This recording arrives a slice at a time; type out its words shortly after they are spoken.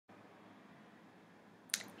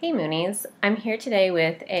Hey Moonies, I'm here today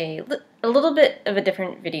with a little bit of a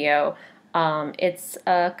different video. It's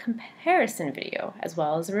a comparison video as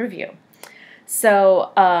well as a review.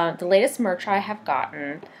 So the latest merch I have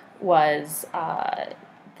gotten was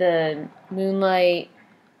the Moonlight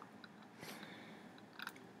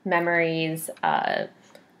Memories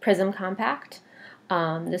Prism Compact.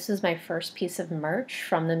 This was my first piece of merch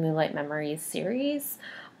from the Moonlight Memories series.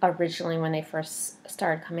 Originally, when they first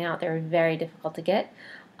started coming out, they were very difficult to get.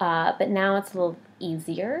 But now it's a little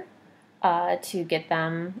easier to get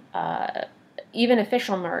them, even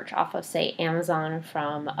official merch off of, say, Amazon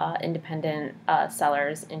from independent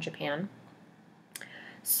sellers in Japan.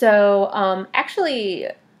 So actually,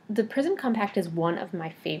 the Prism Compact is one of my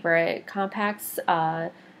favorite compacts.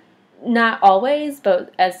 Not always,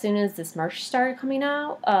 but as soon as this merch started coming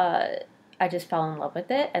out, I just fell in love with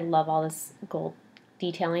it. I love all this gold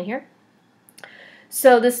detailing here.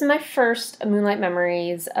 So this is my first Moonlight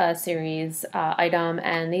Memories series item,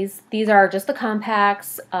 and these are just the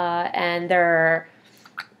compacts, and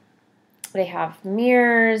they have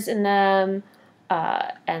mirrors in them,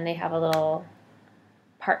 and they have a little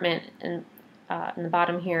compartment in the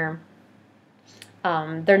bottom here.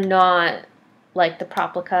 They're not like the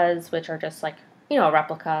Proplicas, which are just like, a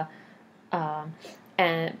replica,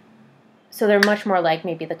 and so they're much more like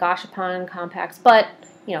maybe the Gashapon compacts, but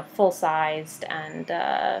full-sized and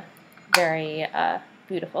very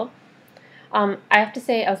beautiful. I have to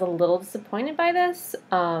say I was a little disappointed by this,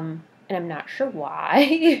 and I'm not sure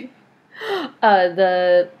why.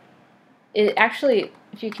 It actually,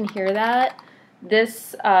 if you can hear that,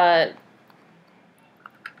 this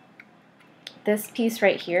piece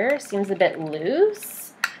right here seems a bit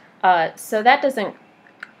loose, so that doesn't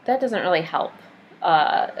really help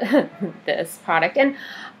this product. And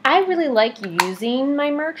I really like using my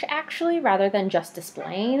merch actually rather than just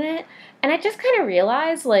displaying it. And I just kind of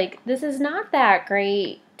realized, like, this is not that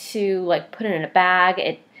great to like put it in a bag.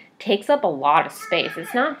 It takes up a lot of space.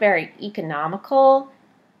 It's not very economical,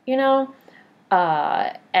 and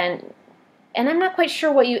I'm not quite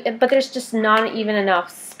sure but there's just not even enough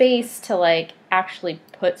space to like actually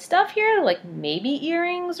put stuff here, like maybe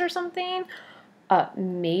earrings or something,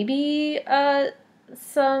 maybe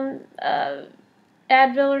some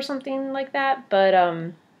Advil or something like that, but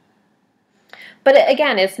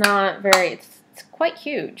again, it's not very, it's quite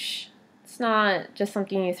huge. It's not just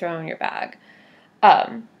something you throw in your bag.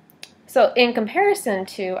 So in comparison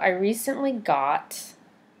to, I recently got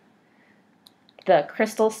the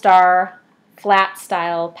Crystal Star flat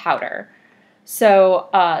style powder. So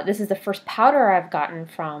this is the first powder I've gotten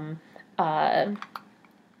from the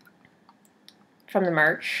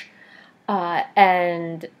merch,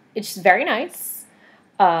 and it's very nice.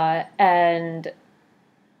 And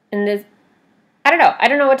this, I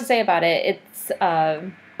don't know what to say about it. It's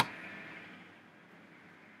I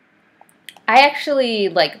actually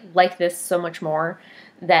like this so much more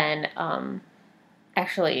than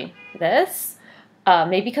actually this.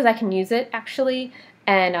 Maybe because I can use it actually,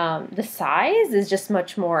 and the size is just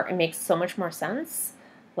much more. It makes so much more sense.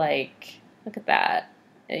 Like, look at that.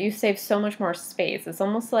 You save so much more space. It's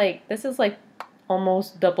almost like this is like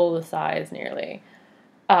almost double the size nearly.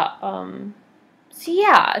 So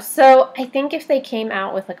yeah, so I think if they came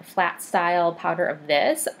out with like a flat style powder of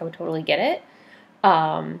this, I would totally get it.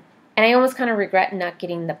 And I almost kind of regret not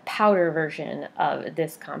getting the powder version of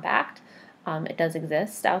this compact. It does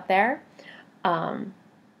exist out there.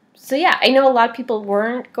 So yeah, I know a lot of people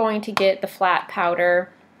weren't going to get the flat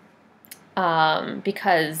powder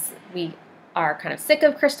because we are kind of sick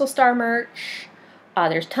of Crystal Star merch.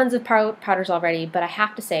 There's tons of powders already, but I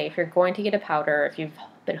have to say, if you're going to get a powder, if you've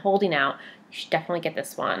been holding out, you should definitely get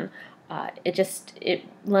this one. It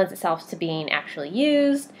lends itself to being actually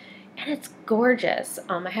used, and it's gorgeous.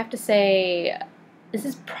 I have to say, this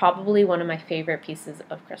is probably one of my favorite pieces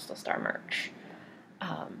of Crystal Star merch.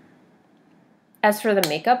 As for the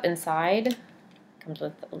makeup inside, it comes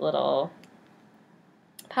with a little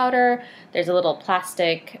powder. There's a little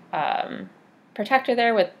plastic protector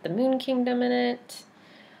there with the Moon Kingdom in it.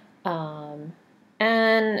 And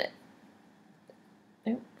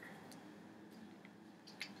the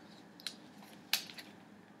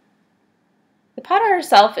powder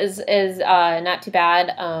itself is not too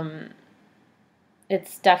bad.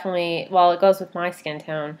 It's definitely, well, it goes with my skin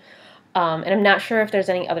tone. And I'm not sure if there's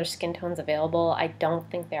any other skin tones available. I don't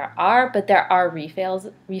think there are, but there are refills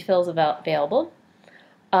available.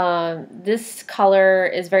 This color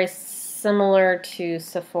is very similar to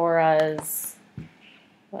Sephora's,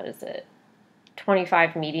 what is it,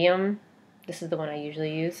 25 medium. This is the one I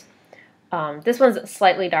usually use. This one's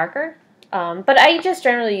slightly darker, but I just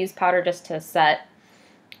generally use powder just to set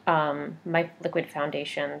my liquid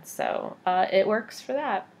foundation, so it works for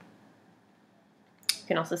that. You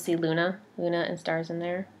can also see Luna and stars in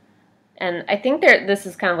there. And I think this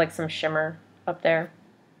is kind of like some shimmer up there.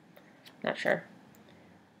 Not sure.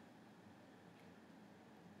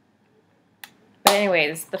 But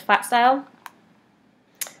anyways, the flat style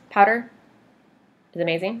powder is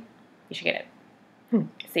amazing. You should get it.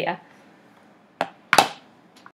 See ya.